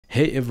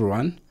Hey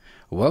everyone,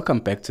 welcome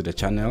back to the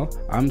channel.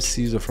 I'm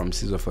Sizwe from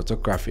Sizwe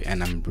Photography,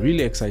 and I'm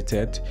really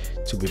excited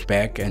to be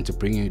back and to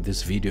bring you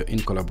this video in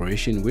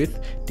collaboration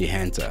with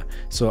Dehancer.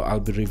 So I'll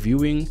be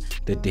reviewing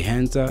the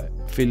Dehancer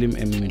film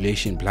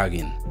emulation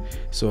plugin.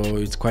 So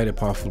it's quite a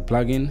powerful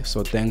plugin,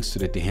 so thanks to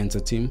the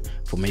Dehancer team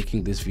for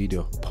making this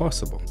video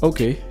possible.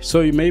 Okay,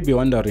 so you may be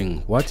wondering,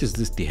 what is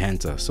this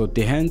Dehancer? So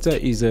Dehancer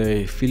is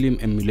a film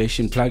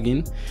emulation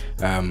plugin.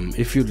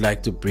 If you'd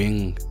like to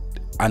bring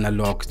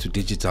analog to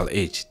digital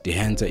age,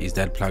 Dehancer is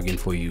that plugin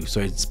for you. So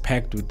it's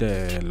packed with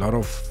a lot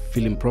of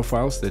film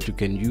profiles that you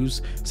can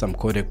use, some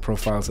codec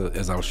profiles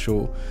as I'll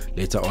show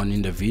later on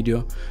in the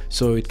video.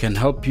 So it can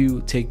help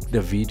you take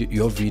the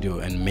your video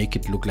and make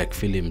it look like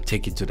film,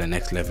 take it to the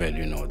next level.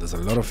 You know, there's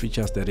a lot of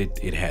features that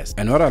it has,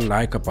 and what I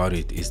like about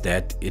it is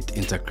that it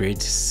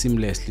integrates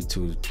seamlessly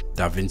to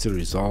DaVinci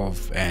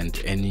Resolve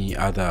and any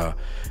other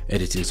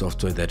editing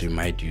software that you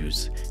might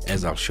use,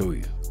 as I'll show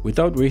you.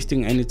 Without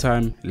wasting any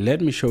time, let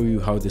me show you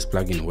how this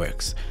plugin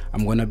works.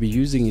 I'm gonna be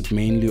using it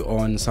mainly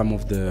on some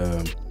of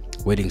the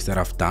weddings that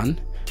I've done.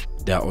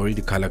 They're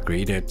already color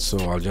graded, so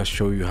I'll just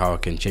show you how I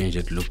can change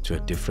it look to a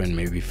different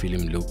maybe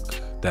film look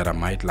that I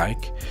might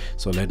like.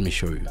 So let me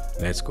show you.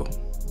 Let's go.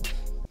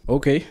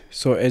 Okay,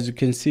 so as you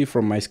can see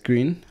from my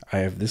screen, I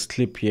have this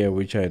clip here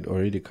which I had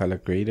already color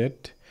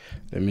graded.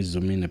 Let me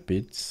zoom in a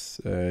bit.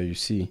 You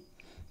see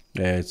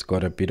it's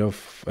got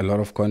a lot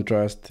of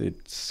contrast.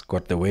 It's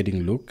got the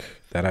wedding look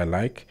that I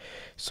like,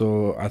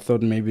 so I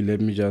thought maybe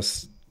let me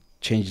just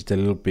change it a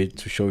little bit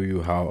to show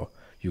you how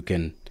you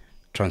can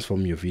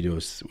transform your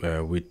videos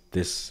with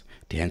this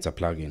Dehancer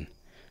plugin.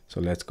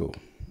 So let's go.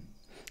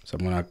 So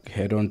I'm gonna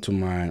head on to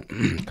my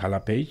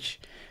color page,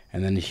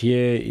 and then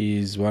here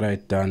is what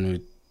I've done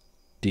with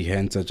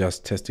Dehancer,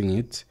 just testing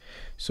it.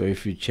 So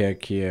if you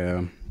check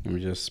here, let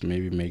me just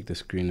maybe make the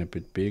screen a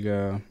bit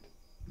bigger.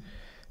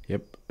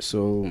 Yep,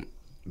 so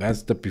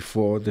that's the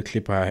before,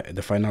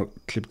 the final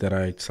clip that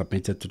I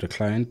submitted to the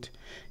client.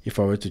 If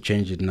I were to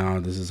change it now,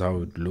 this is how it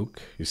would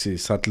look. You see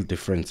subtle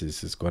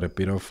differences. It's got a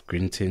bit of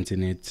green tint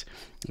in it,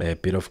 a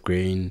bit of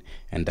grain,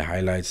 and the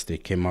highlights, they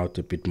came out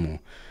a bit more.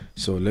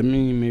 So let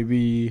me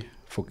maybe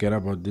forget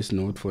about this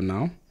node for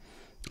now.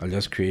 I'll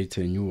just create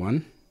a new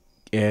one,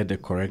 add a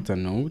corrector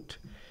node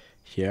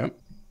here.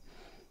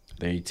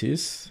 There it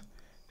is.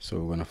 So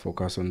we're gonna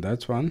focus on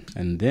that one,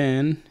 and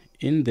then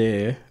in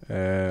there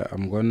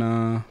I'm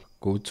gonna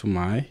go to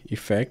my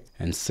effect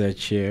and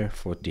search here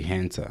for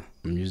Dehancer.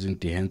 I'm using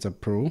Dehancer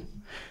Pro,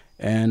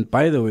 and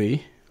by the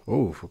way,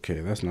 oh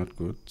okay, that's not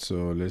good,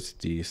 so let's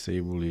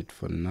disable it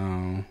for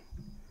now.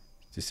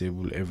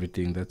 Disable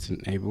everything that's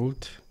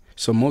enabled.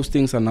 So most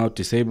things are now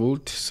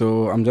disabled,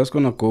 so I'm just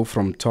gonna go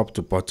from top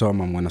to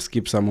bottom. I'm gonna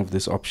skip some of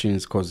these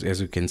options because,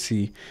 as you can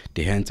see,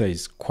 Dehancer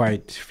is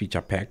quite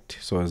feature packed,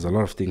 so there's a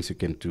lot of things you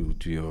can do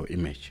to your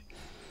image.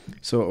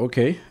 So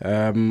okay,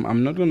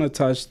 I'm not gonna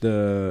touch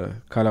the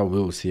color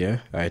wheels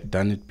here. I've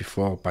done it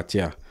before, but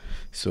yeah,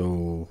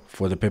 so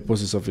for the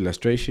purposes of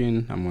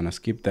illustration, I'm gonna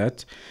skip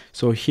that.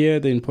 So here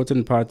the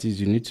important part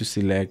is you need to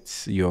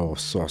select your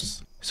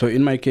source. So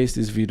in my case,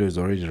 this video is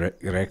already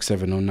Rec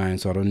 709,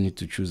 so I don't need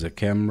to choose a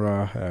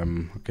camera.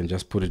 I can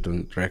just put it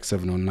on Rec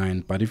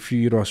 709. But if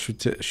you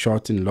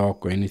shot in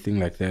log or anything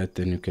like that,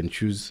 then you can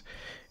choose.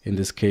 In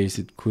this case,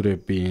 it could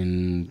have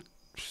been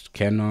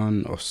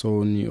Canon or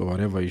Sony or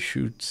whatever you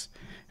shoot,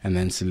 and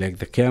then select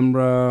the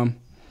camera,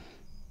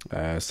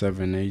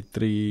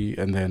 783,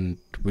 and then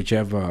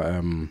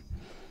whichever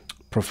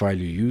profile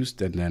you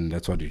used, and then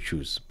that's what you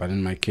choose. But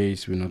in my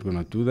case, we're not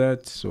gonna do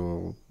that,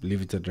 so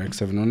leave it at Rec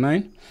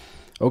 709.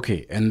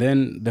 Okay, and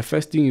then the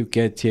first thing you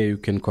get here, you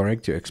can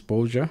correct your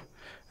exposure.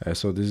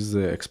 So this is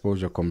the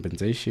exposure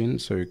compensation,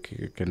 so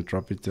you can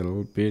drop it a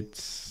little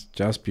bit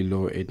just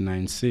below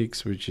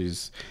 896, which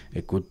is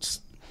a good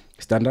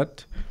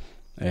standard.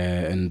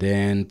 And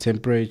then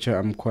temperature,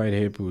 I'm quite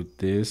happy with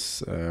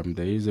this.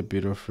 There is a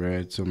bit of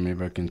red, so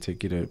maybe I can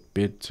take it a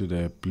bit to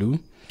the blue.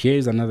 Here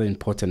is another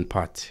important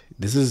part.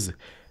 This is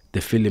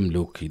the film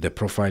look, the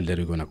profile that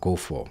you're gonna go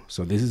for.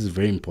 So this is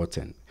very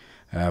important.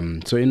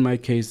 So in my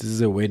case, this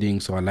is a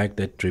wedding, so I like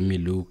that dreamy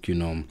look, you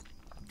know,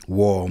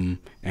 warm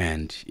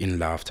and in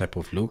love type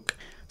of look.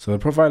 So the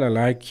profile I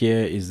like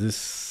here is this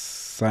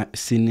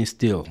Cine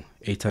Still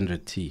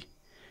 800T.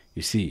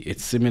 You see,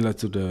 it's similar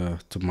to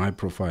my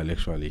profile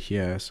actually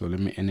here. So let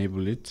me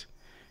enable it.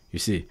 You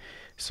see,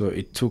 so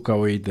it took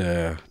away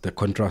the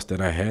contrast that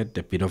I had,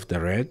 a bit of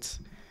the reds.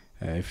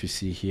 If you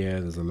see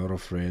here, there's a lot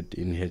of red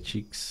in her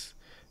cheeks.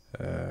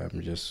 Let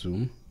me just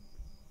zoom.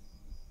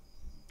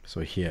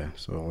 So here,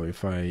 so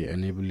if I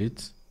enable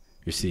it,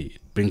 you see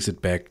it brings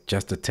it back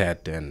just a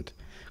tad and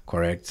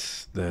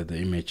corrects the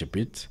image a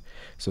bit.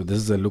 So this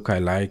is a look I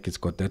like. It's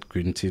got that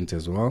green tint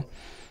as well.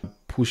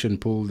 Push and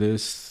pull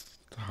this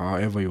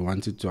however you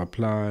want it to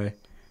apply.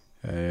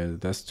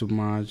 That's too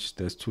much,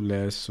 that's too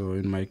less. So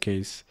in my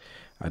case,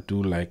 I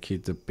do like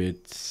it a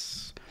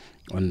bit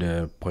on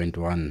the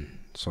 0.1.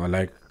 So I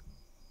like,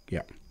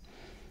 yeah.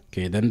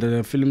 Okay, then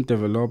the film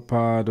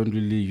developer, don't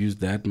really use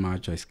that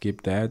much, I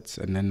skip that.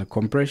 And then the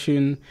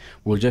compression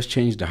will just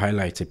change the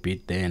highlights a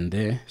bit there and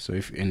there. So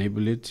if you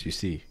enable it, you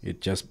see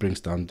it just brings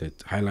down the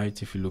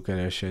highlights. If you look at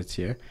our shirts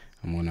here,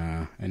 I'm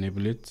gonna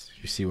enable it,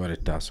 you see what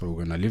it does. So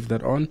we're gonna leave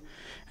that on.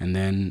 And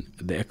then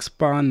the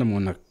expand, I'm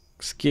gonna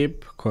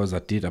skip because I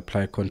did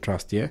apply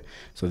contrast here.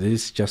 So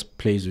this just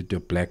plays with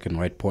your black and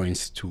white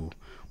points to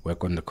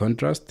work on the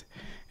contrast.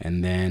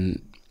 And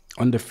then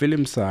on the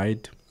film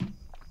side,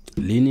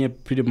 linear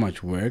pretty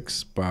much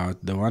works, but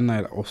the one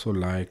I also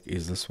like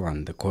is this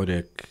one, the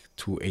Codec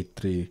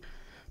 283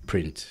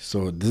 print.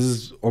 So this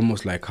is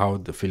almost like how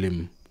the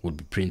film would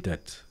be printed,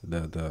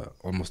 the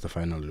almost the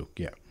final look.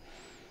 Yeah.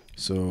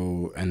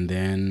 So, and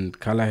then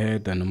color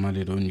head I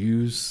normally don't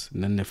use.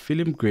 And then the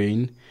film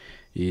grain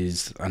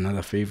is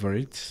another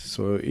favorite.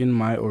 So in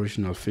my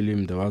original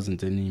film there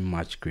wasn't any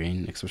much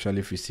grain, especially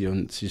if you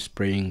see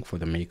spraying for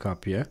the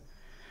makeup here.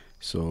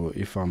 So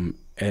if I'm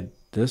at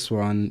this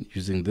one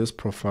using this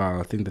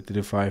profile, I think the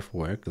 35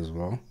 worked as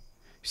well.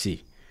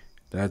 See,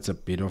 that's a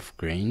bit of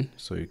grain,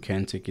 so you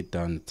can take it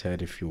down a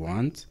tad if you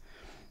want.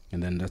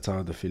 And then that's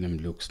how the film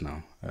looks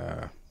now.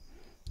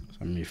 So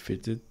let me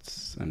fit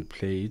it and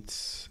play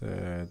it,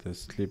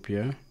 this clip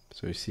here.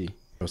 So you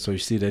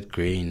see that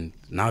grain.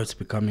 Now it's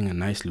becoming a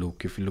nice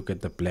look. If you look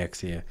at the blacks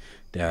here,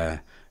 they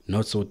are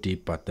not so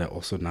deep, but they're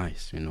also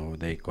nice. You know,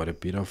 they got a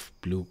bit of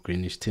blue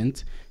greenish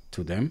tint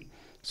to them.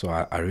 So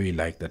I really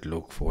like that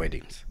look for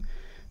weddings.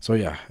 So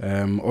yeah,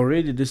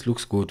 already this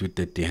looks good with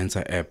the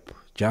Dehancer app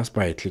just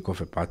by a click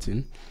of a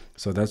button.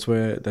 So that's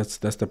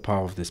the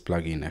power of this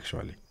plugin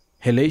actually.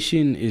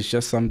 Halation is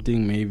just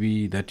something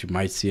maybe that you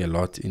might see a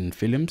lot in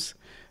films.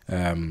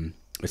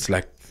 It's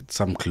like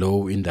some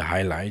glow in the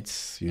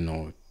highlights, you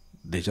know,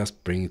 they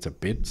just bring it a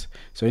bit.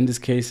 So in this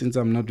case, since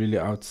I'm not really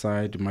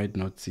outside, you might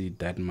not see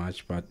that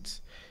much, but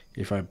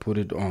if I put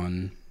it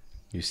on,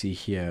 you see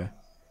here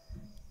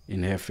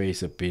in her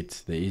face a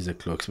bit, there is a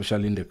glow,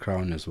 especially in the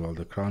crown as well.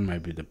 The crown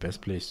might be the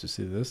best place to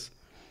see this.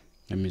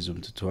 Let me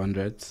zoom to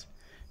 200.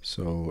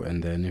 So,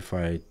 and then if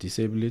I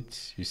disable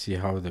it, you see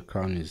how the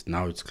crown is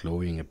now, it's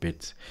glowing a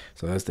bit.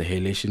 So that's the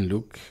halation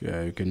look.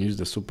 You can use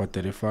the Super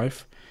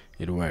 35,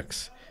 it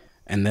works.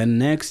 And then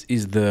next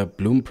is the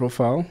bloom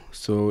profile.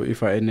 So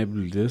if I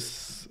enable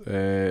this,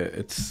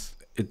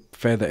 it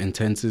further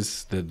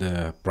intenses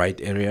the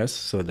bright areas,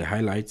 so the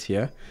highlights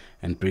here,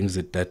 and brings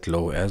it that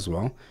low as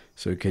well.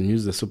 So you can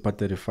use the Super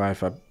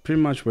 35. It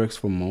pretty much works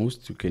for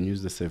most. You can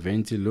use the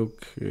 70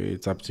 look,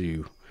 it's up to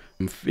you.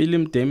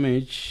 Film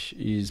damage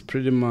is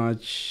pretty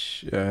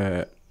much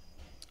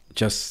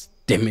just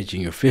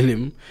damaging your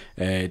film.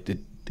 It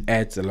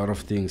adds a lot of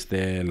things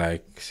there,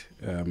 like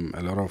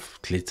a lot of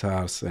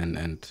glitters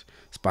and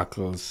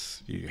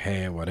sparkles,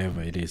 hair,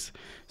 whatever it is.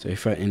 So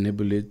if I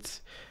enable it,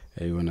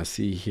 you're gonna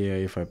see here,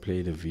 if I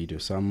play the video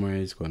somewhere,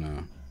 it's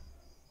gonna,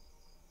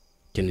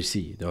 can you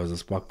see there was a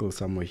sparkle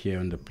somewhere here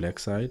on the black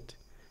side?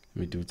 Let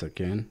me do it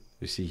again.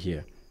 You see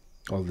here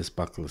all the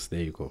sparkles,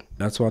 there you go.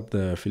 That's what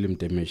the film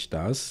damage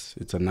does.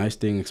 It's a nice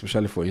thing,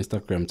 especially for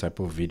Instagram type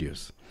of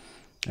videos.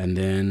 And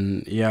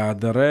then yeah,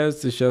 the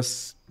rest is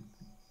just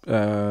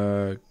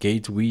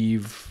gate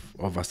weave,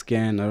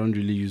 overscan. I don't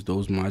really use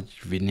those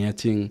much.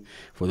 Vignetting,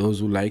 for those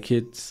who like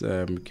it,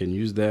 you can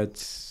use that.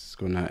 It's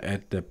gonna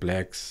add the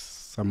blacks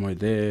somewhere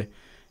there.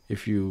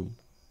 If you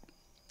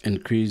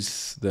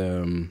increase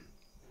the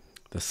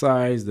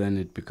size, then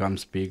it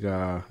becomes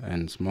bigger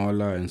and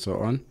smaller and so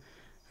on.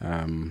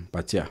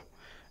 But yeah,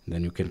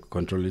 then you can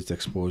control its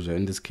exposure.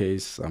 In this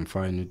case, I'm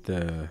fine with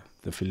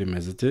the film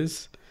as it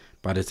is,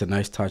 but it's a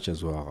nice touch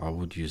as well. I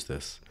would use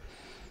this.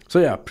 So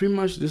yeah, pretty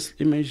much this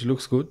image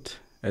looks good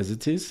as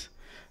it is.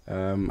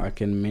 I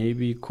can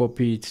maybe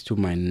copy it to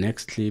my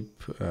next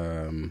clip,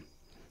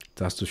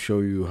 just to show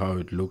you how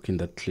it look in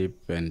that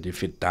clip and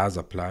if it does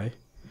apply.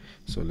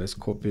 So let's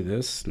copy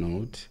this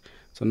node.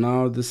 So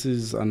now this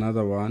is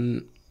another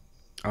one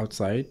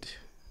outside.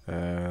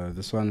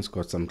 This one's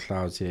got some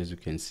clouds here, as you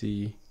can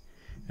see,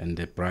 and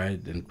the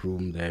bride and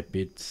groom, they're a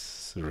bit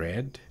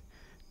red,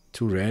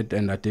 too red,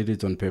 and I did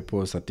it on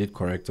purpose. I did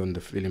correct on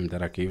the film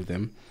that I gave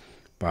them,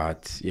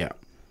 but yeah,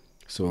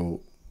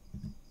 so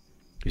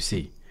you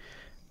see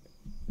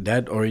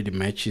that already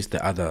matches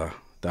the other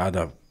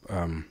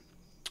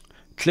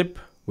clip,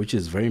 which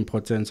is very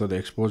important. So the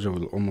exposure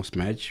will almost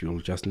match. You'll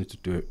just need to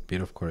do a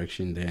bit of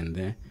correction there and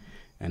there,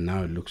 and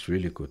now it looks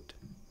really good,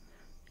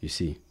 you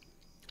see.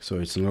 So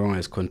it's no longer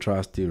as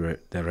contrasty,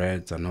 the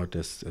reds are not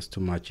as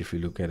too much if you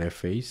look at her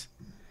face.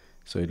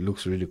 So it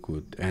looks really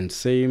good. And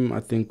same, I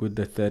think, with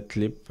the third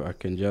clip. I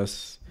can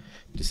just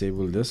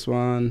disable this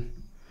one,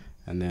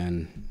 and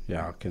then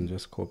yeah, I can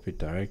just copy it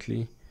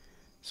directly.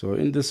 So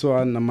in this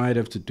one, I might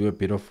have to do a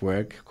bit of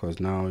work because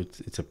now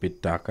it's a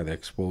bit darker. The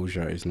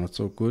exposure is not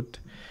so good,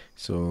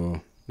 so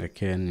I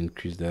can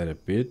increase that a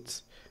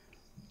bit.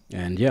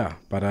 And yeah,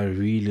 but I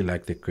really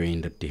like the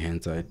grain that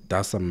Dehancer. It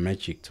does some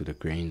magic to the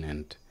grain,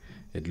 and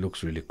it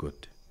looks really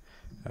good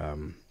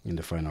in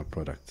the final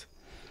product.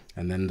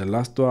 And then the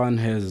last one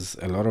has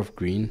a lot of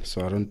green,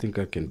 so I don't think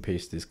I can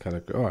paste this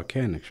color. Oh, I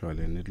can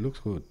actually, and it looks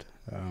good.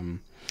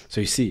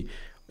 So you see,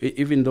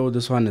 even though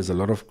this one has a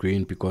lot of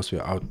green because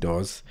we're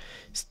outdoors,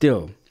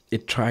 still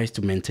it tries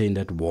to maintain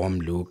that warm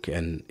look,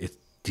 and it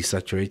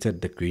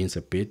desaturated the greens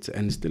a bit,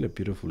 and it's still a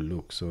beautiful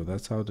look. So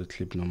that's how the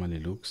clip normally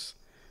looks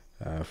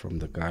from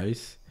the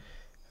guys.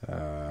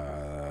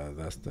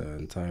 That's the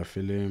entire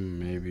film,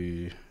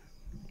 maybe.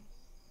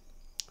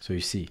 So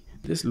you see,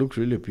 this looks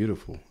really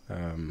beautiful.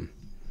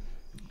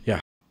 Yeah,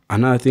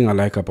 another thing I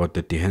like about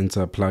the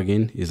Dehancer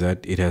plugin is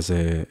that it has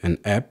an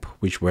app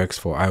which works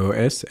for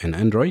iOS and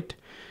Android.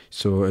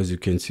 So as you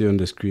can see on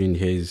the screen,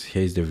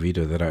 here's the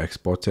video that I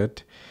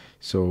exported.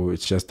 So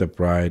it's just a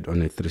bride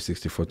on a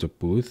 360 photo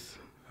booth.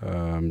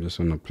 I'm just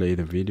gonna play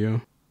the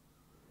video.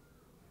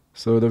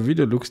 So the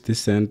video looks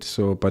decent,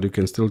 but you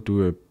can still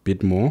do a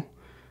bit more.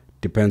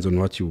 Depends on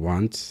what you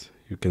want.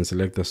 You can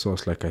select the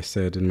source, like I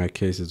said. In my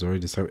case, it's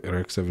already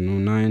Rec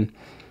 709.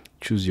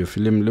 Choose your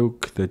film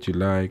look that you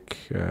like.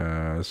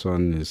 This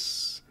one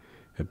is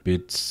a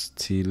bit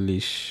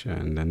stylish,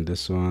 and then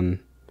this one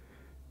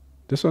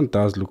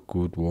does look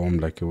good, warm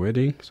like a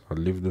wedding. So I'll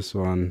leave this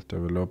one.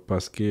 Developer,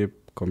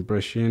 skip,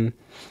 compression.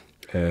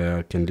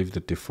 I can leave the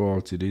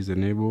default, it is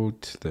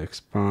enabled. The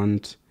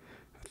expand,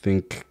 I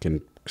think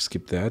can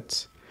skip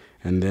that.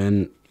 And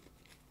then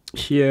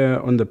here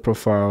on the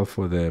profile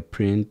for the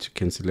print, you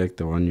can select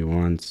the one you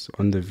want.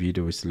 On the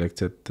video, we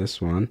selected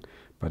this one,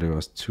 but it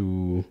was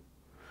too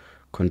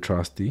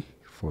contrasty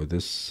for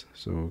this,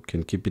 so you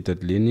can keep it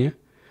at linear.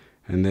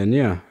 And then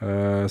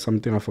yeah,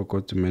 something I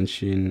forgot to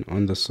mention,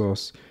 on the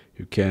source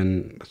you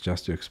can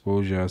adjust your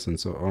exposures and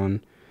so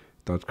on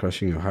without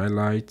crashing your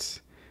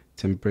highlights,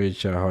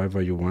 temperature,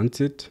 however you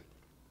want it,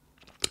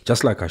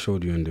 just like I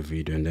showed you in the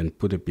video, and then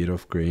put a bit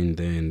of grain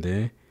there and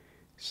there.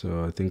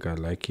 So I think I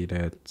like it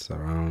at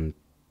around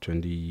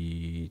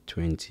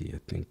 2020. I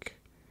think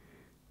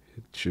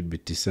it should be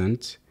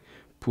decent.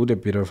 Put a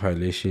bit of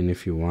highlightation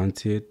if you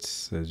want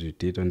it, as you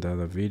did on the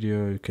other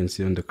video. You can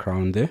see on the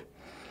crown there.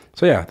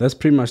 So yeah, that's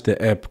pretty much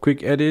the app.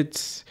 Quick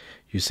edits.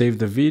 You save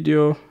the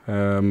video.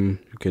 You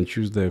can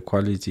choose the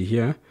quality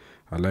here.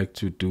 I like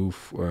to do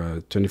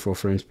 24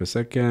 frames per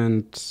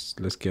second.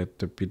 Let's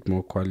get a bit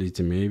more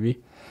quality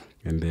maybe.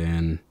 And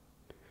then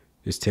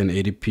it's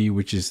 1080p,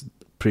 which is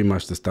pretty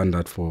much the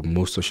standard for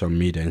most social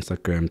media,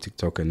 Instagram,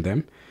 TikTok, and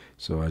them.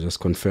 So I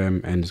just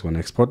confirm, and it's going to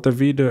export the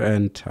video,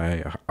 and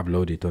I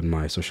upload it on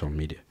my social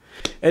media.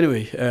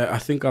 Anyway, I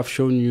think I've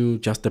shown you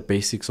just the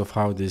basics of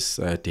how this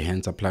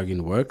Dehancer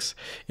plugin works.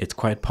 It's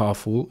quite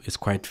powerful. It's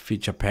quite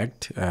feature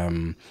packed.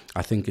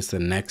 I think it's the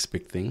next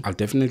big thing. I'll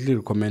definitely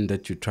recommend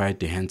that you try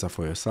Dehancer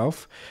for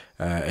yourself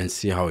and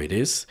see how it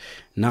is.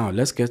 Now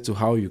let's get to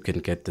how you can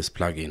get this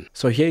plugin.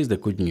 So here is the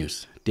good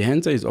news.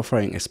 Dehancer is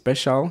offering a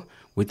special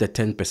with a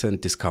 10%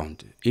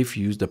 discount if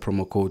you use the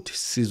promo code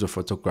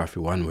sizwephotography,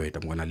 one word.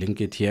 I'm going to link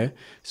it here.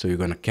 So you're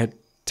going to get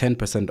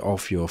 10%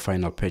 off your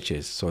final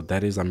purchase. So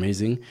that is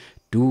amazing.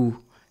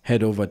 Do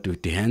head over to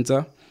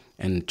Dehancer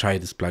and try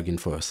this plugin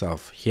for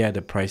yourself. Here are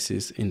the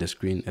prices in the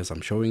screen as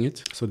I'm showing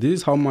it. So this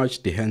is how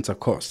much Dehancer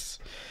costs.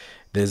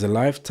 There's a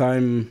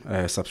lifetime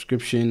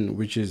subscription,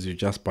 which is you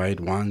just buy it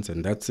once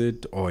and that's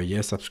it, or a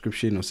year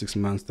subscription, or 6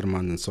 months, 3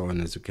 months, and so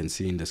on, as you can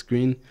see in the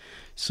screen.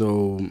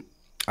 So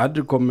I'd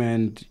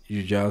recommend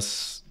you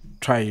just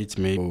try it.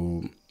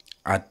 Maybe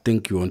I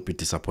think you won't be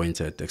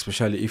disappointed,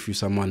 especially if you're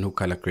someone who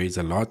color grades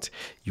a lot.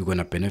 You're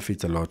gonna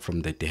benefit a lot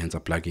from the Dehancer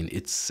plugin.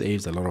 It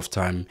saves a lot of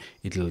time.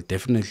 It'll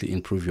definitely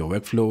improve your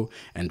workflow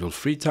and will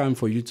free time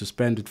for you to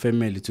spend with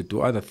family, to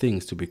do other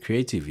things, to be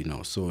creative, you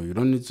know. So you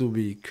don't need to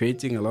be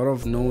creating a lot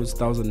of nodes,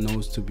 1,000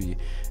 nodes to be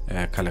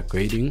color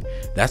grading.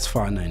 That's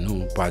fun, I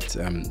know, but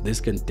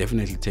this can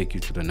definitely take you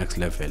to the next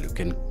level. You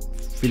can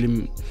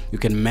you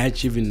can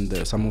match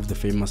even some of the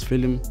famous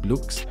film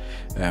looks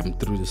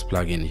through this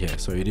plugin here.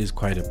 So it is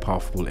quite a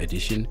powerful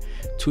addition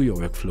to your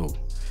workflow.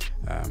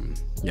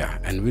 Yeah,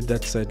 and with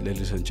that said,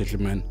 ladies and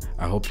gentlemen,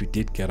 I hope you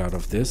did get out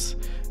of this,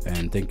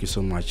 and thank you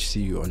so much.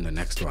 See you on the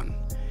next one.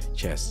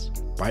 Cheers.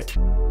 Bye.